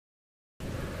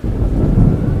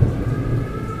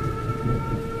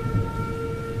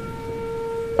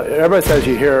Everybody says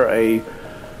you hear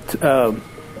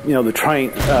the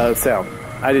train sound.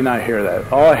 I did not hear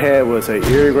that. All I had was an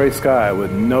eerie gray sky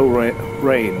with no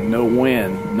rain, no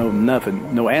wind, no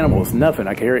nothing, no animals, nothing.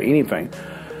 I could hear anything.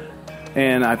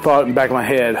 And I thought in the back of my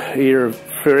head, either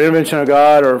for intervention of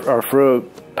God or through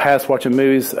past watching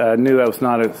movies, I knew that was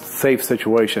not a safe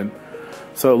situation.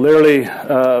 So literally,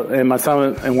 and my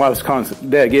son and wife was calling,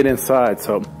 "Dad, get inside."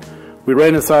 So we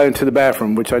ran inside into the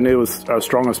bathroom, which I knew was our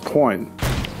strongest point.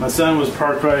 My son was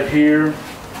parked right here.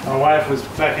 My wife was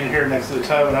back in here next to the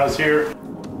tub, and I was here.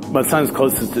 My son's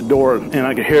closest to the door, and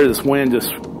I could hear this wind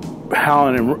just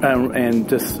howling and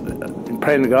just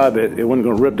praying to God that it wasn't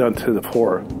going to rip down to the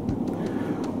floor.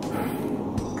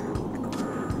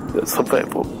 It's so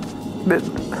painful.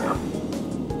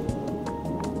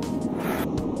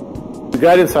 We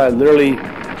got inside literally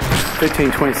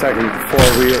 15-20 seconds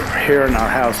before we were here in our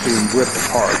house being ripped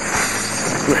apart.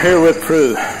 We were here ripped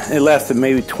through. It lasted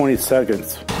maybe 20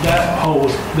 seconds. That hole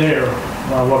was there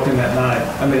when I walked in that night.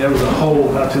 I mean, there was a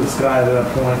hole out to the sky at that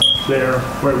point there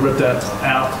where it ripped that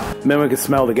out. Then we could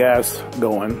smell the gas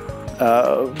going.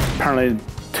 Apparently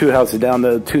 2 houses down,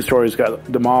 the 2 stories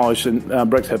got demolished and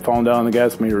bricks had fallen down on the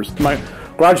gas meters. My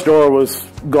garage door was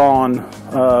gone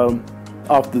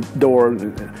off the door,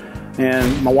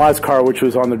 and my wife's car, which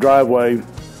was on the driveway,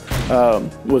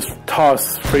 was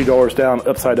tossed 3 doors down,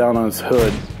 upside down on its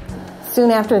hood. Soon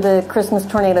after the Christmas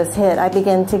tornadoes hit, I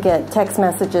began to get text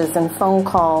messages and phone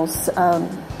calls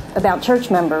about church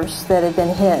members that had been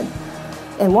hit.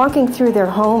 And walking through their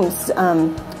homes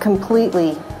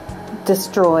completely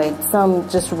destroyed, some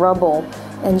just rubble,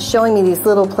 and showing me these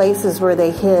little places where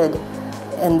they hid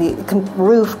and the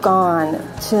roof gone.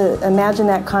 To imagine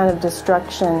that kind of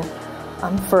destruction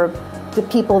for the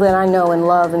people that I know and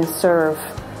love and serve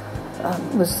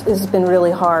has been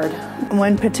really hard.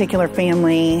 One particular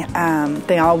family,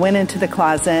 they all went into the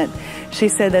closet. She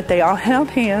said that they all held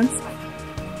hands.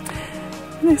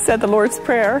 They said the Lord's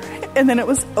Prayer, and then it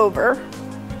was over.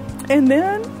 And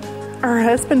then her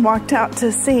husband walked out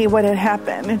to see what had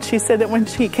happened, and she said that when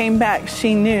she came back,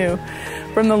 she knew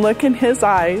from the look in his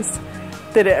eyes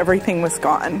that everything was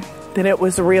gone, that it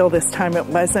was real this time. It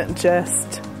wasn't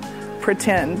just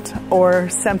pretend or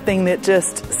something that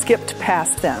just skipped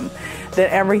past them,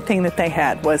 that everything that they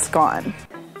had was gone.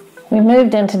 We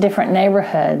moved into different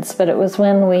neighborhoods, but it was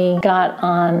when we got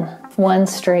on one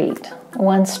street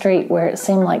where it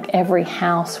seemed like every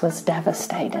house was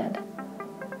devastated.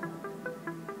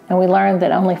 And we learned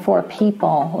that only 4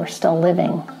 people were still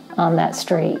living on that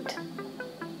street.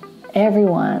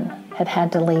 Everyone had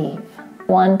had to leave.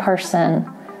 One person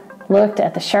looked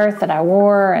at the shirt that I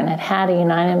wore and it had a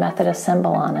United Methodist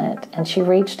symbol on it, and she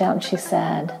reached out and she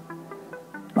said,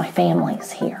 "My family's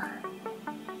here."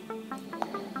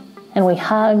 And we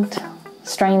hugged,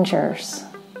 strangers,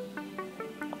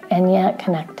 and yet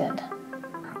connected.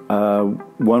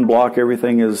 One block,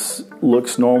 everything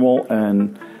looks normal,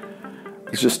 and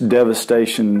it's just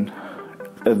devastation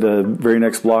at the very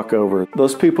next block over.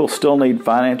 Those people still need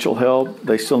financial help.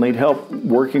 They still need help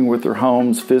working with their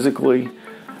homes physically,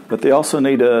 but they also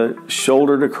need a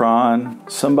shoulder to cry on,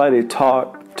 somebody to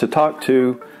talk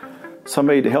to,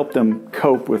 somebody to help them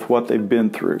cope with what they've been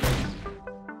through.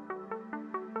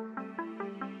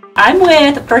 I'm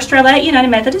with First Rolette United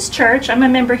Methodist Church. I'm a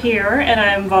member here, and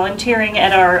I'm volunteering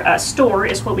at our store,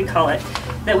 is what we call it,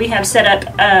 that we have set up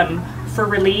for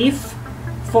relief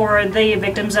for the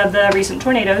victims of the recent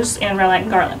tornadoes in Rolette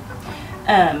and Garland.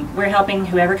 We're helping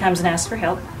whoever comes and asks for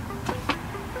help.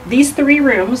 These 3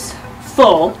 rooms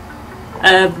full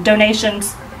of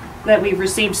donations that we've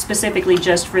received specifically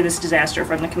just for this disaster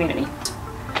from the community.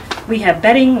 We have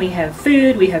bedding, we have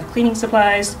food, we have cleaning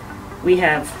supplies, we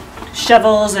have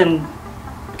shovels and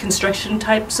construction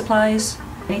type supplies,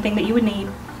 anything that you would need.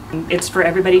 It's for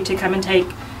everybody to come and take,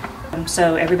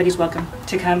 so everybody's welcome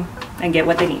to come and get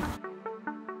what they need.